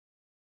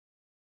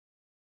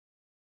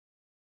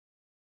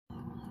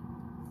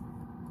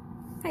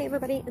Hi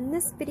everybody, in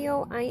this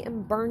video I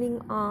am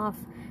burning off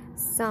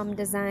some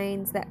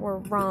designs that were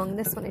wrong.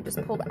 This one I just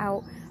pulled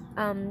out.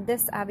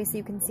 This obviously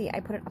you can see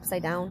I put it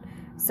upside down.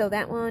 So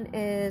that one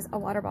is a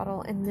water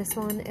bottle and this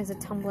one is a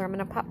tumbler. I'm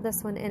going to pop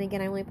this one in again.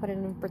 I only put it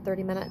in for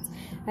 30 minutes.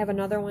 I have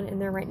another one in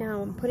there right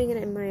now. I'm putting it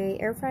in my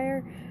air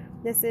fryer.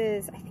 This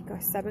is, I think, a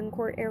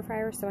 7-quart air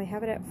fryer, so I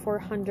have it at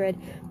 400.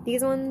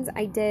 These ones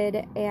I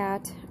did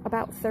at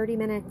about 30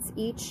 minutes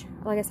each.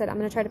 Like I said, I'm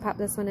going to try to pop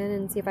this one in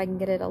and see if I can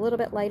get it a little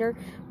bit lighter,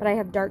 but I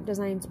have dark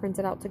designs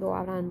printed out to go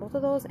out on both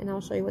of those, and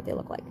I'll show you what they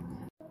look like.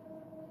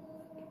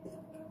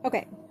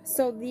 Okay,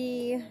 so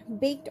the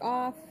baked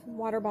off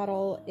water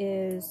bottle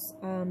is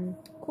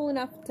cool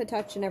enough to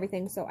touch and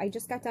everything, so I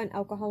just got done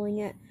alcoholing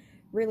it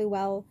really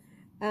well.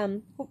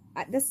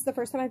 This is the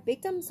first time I've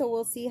baked them, so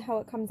we'll see how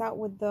it comes out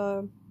with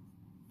the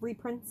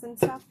reprints and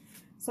stuff.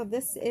 So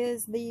this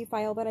is the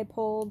file that I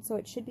pulled, so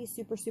it should be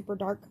super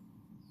dark.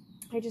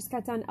 I just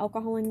got done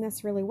alcoholing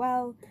this really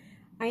well.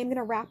 I am going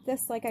to wrap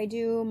this like I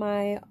do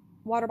my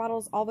water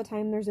bottles all the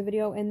time. There's a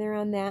video in there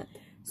on that.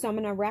 So I'm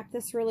going to wrap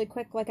this really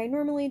quick like I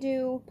normally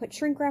do, put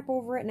shrink wrap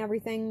over it and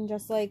everything,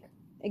 just like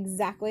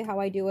exactly how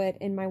I do it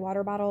in my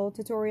water bottle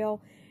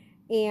tutorial.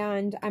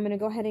 And I'm going to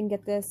go ahead and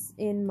get this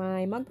in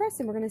my mug press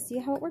and we're going to see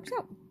how it works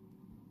out.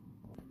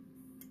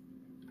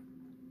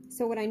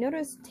 So what I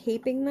noticed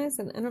taping this,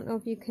 and I don't know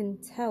if you can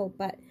tell,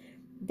 but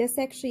this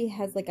actually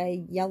has like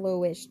a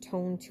yellowish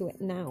tone to it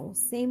now.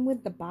 Same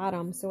with the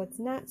bottom, so it's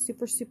not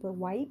super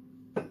white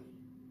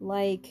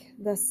like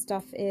the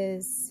stuff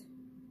is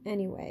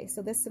anyway.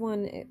 So this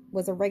one, it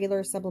was a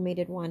regular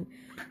sublimated one,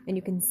 and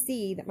you can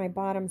see that my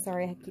bottom,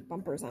 sorry I keep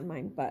bumpers on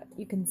mine, but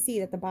you can see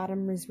that the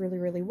bottom is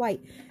really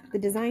white. The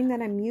design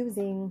that I'm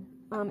using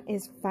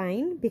is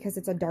fine because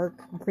it's a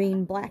dark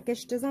green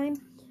blackish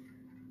design.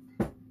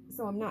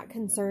 So I'm not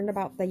concerned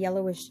about the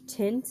yellowish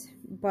tint,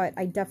 but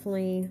I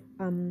definitely,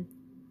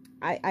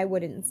 I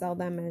wouldn't sell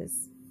them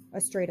as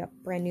a straight up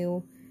brand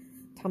new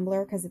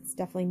tumbler because it's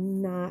definitely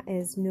not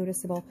as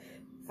noticeable.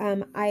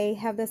 I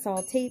have this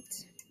all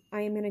taped.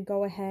 I am going to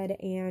go ahead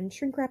and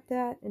shrink wrap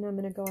that, and I'm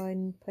going to go ahead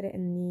and put it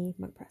in the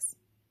mug press.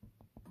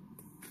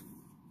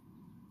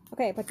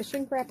 Okay, I put the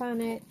shrink wrap on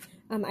it.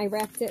 I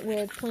wrapped it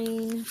with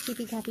plain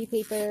cheapy copy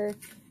paper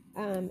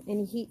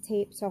and heat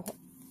tape so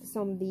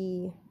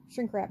the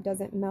shrink wrap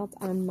doesn't melt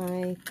on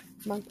my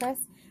mug press.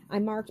 I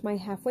marked my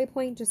halfway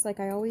point just like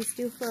I always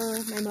do for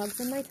my mugs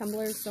and my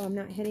tumblers, so I'm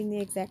not hitting the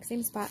exact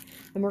same spot,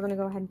 and we're going to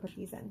go ahead and put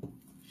these in.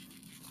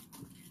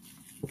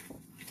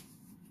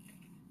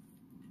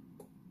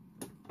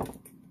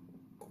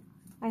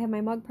 I have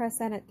my mug press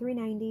set at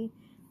 390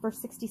 for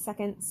 60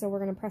 seconds, so we're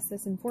going to press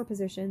this in 4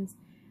 positions,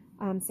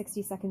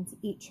 60 seconds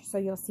each, so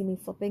you'll see me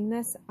flipping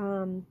this.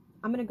 I'm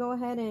going to go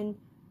ahead and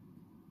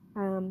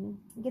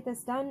get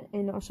this done,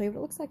 and I'll show you what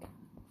it looks like.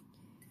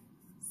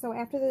 So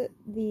after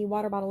the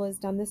water bottle is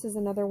done, this is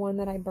another one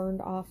that I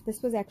burned off.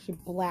 This was actually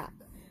black.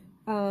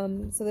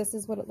 So this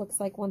is what it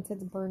looks like once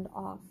it's burned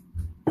off.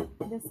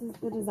 This is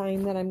the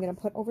design that I'm going to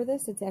put over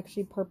this. It's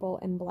actually purple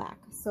and black.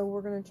 So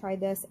we're going to try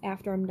this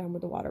after I'm done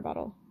with the water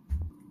bottle.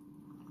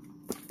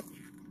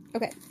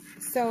 Okay,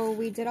 so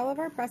we did all of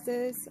our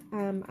presses.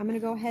 I'm going to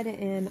go ahead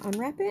and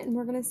unwrap it, and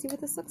we're going to see what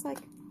this looks like.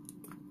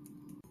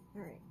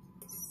 Alright,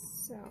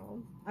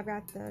 so I've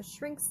got the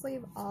shrink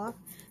sleeve off.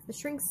 The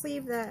shrink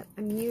sleeve that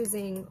I'm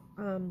using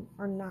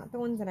are not the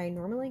ones that I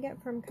normally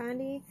get from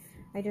Condi.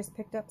 I just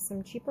picked up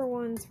some cheaper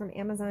ones from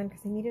Amazon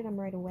because I needed them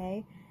right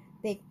away.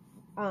 They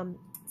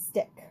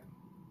stick,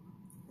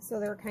 so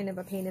they're kind of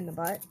a pain in the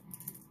butt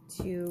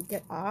to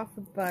get off,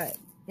 but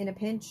in a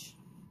pinch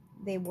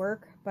they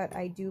work. But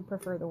I do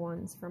prefer the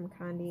ones from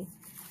Condi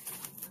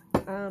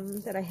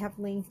that I have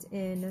linked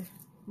in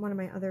one of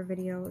my other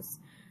videos.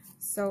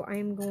 So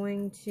I'm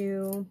going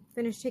to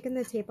finish taking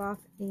the tape off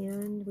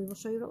and we will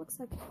show you what it looks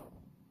like.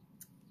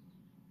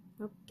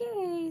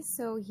 Okay,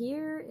 so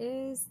here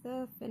is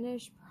the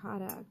finished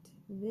product.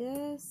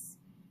 This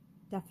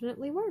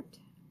definitely worked.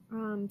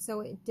 So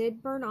it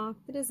did burn off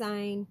the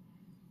design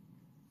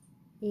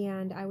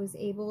and I was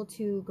able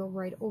to go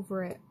right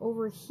over it.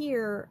 Over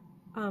here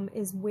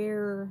is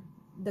where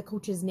the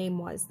coach's name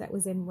was, that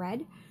was in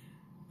red.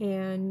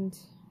 And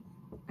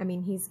I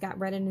mean, he's got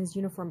red in his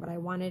uniform, but I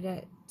wanted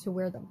it to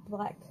where the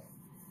black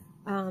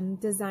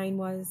design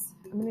was.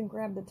 I'm going to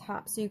grab the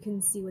top so you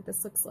can see what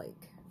this looks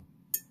like.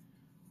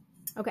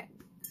 Okay,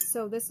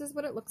 so this is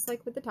what it looks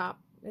like with the top.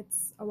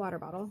 It's a water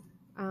bottle.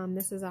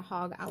 This is a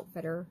Hog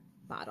Outfitter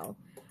bottle.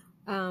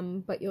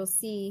 But you'll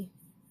see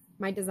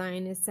my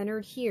design is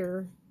centered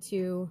here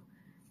to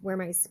where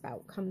my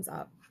spout comes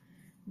up.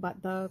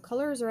 But the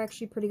colors are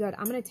actually pretty good.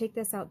 I'm going to take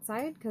this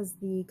outside because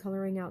the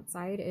coloring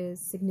outside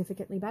is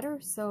significantly better.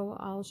 So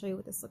I'll show you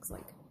what this looks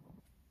like.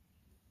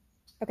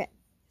 Okay,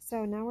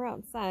 so now we're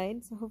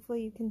outside. So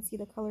hopefully you can see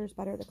the colors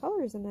better. The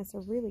colors in this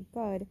are really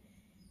good.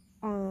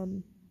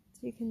 So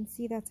you can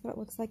see that's what it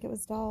looks like. It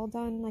was all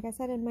done, like I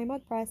said, in my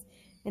mud press.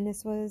 And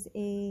this was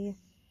a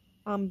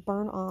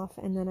burn off.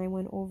 And then I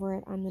went over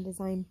it on the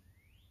design.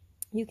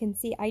 You can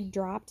see I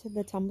dropped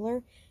the tumbler.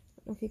 I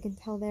don't know if you can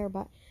tell there,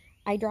 but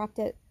I dropped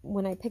it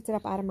when I picked it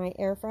up out of my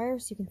air fryer,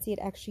 so you can see it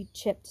actually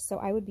chipped. So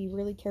I would be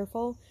really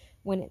careful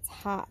when it's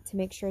hot to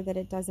make sure that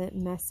it doesn't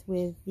mess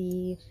with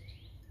the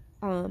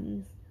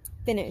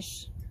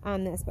finish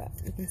on this. But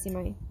you can see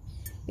my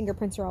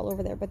fingerprints are all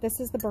over there. But this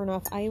is the burn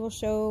off. I will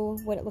show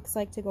what it looks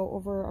like to go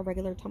over a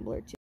regular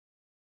tumbler too.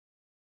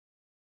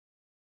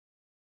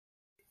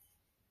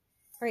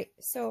 Alright,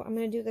 so I'm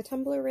going to do the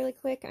tumbler really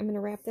quick. I'm going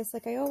to wrap this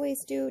like I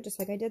always do, just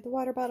like I did the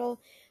water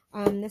bottle.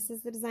 This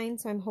is the design,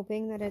 so I'm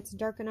hoping that it's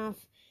dark enough,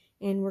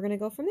 and we're going to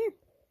go from there.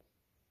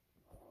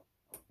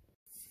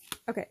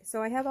 Okay,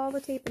 so I have all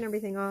the tape and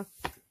everything off.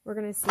 We're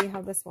going to see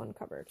how this one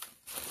covered.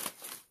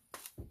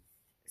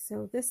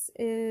 So this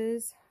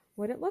is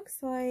what it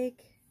looks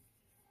like.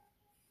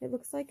 It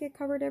looks like it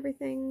covered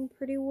everything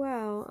pretty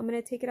well. I'm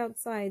going to take it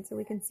outside so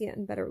we can see it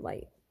in better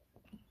light.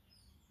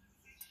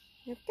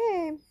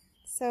 Okay.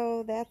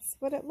 So that's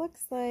what it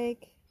looks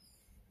like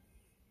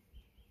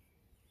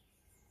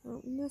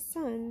out in the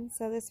sun.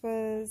 So this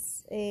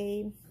was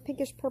a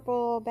pinkish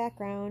purple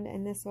background,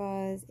 and this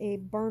was a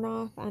burn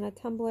off on a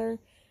tumbler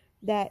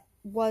that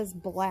was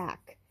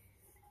black.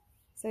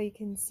 So you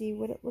can see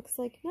what it looks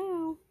like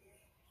now.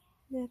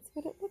 That's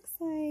what it looks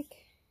like.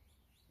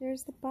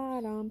 There's the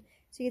bottom.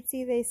 So you can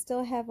see they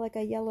still have like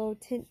a yellow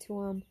tint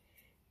to them.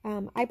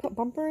 I put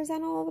bumpers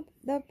on all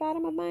the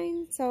bottom of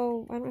mine,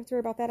 so I don't have to worry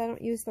about that. I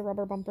don't use the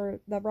rubber bumper,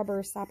 the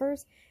rubber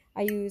stoppers.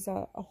 I use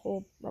a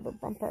whole rubber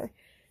bumper.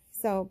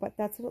 So, but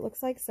that's what it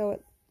looks like. So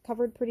it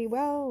covered pretty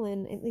well,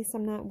 and at least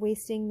I'm not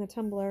wasting the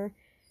tumbler.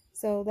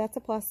 So that's a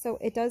plus. So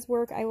it does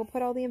work. I will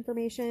put all the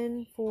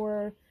information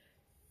for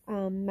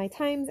my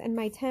times and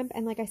my temp.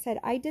 And like I said,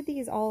 I did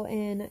these all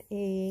in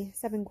a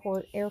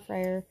 7-quart air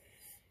fryer.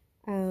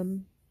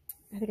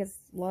 I think it's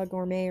La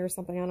Gourmet or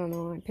something. I don't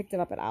know. I picked it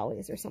up at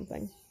Ollie's or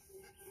something.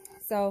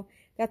 So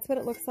that's what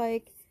it looks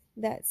like.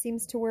 That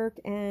seems to work.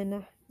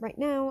 And right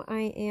now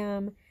I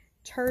am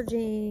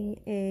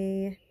charging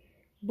a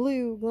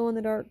blue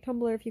glow-in-the-dark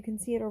tumbler, if you can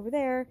see it over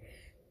there,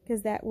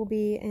 because that will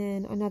be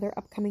in another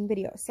upcoming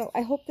video. So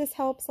I hope this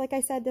helps. Like I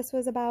said, this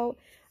was about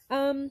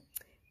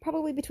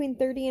probably between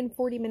 30 and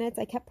 40 minutes.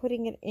 I kept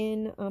putting it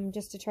in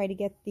just to try to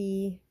get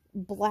the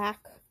black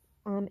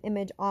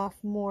image off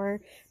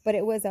more, but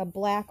it was a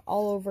black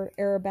all over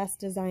arabesque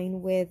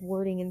design with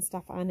wording and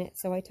stuff on it,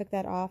 so I took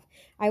that off.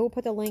 I will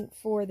put the link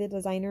for the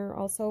designer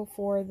also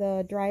for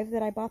the drive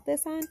that I bought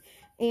this on,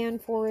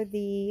 and for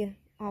the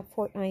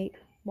Fortnite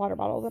water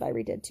bottle that I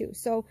redid too.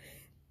 So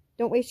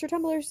don't waste your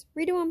tumblers,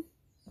 redo them.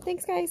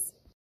 Thanks guys.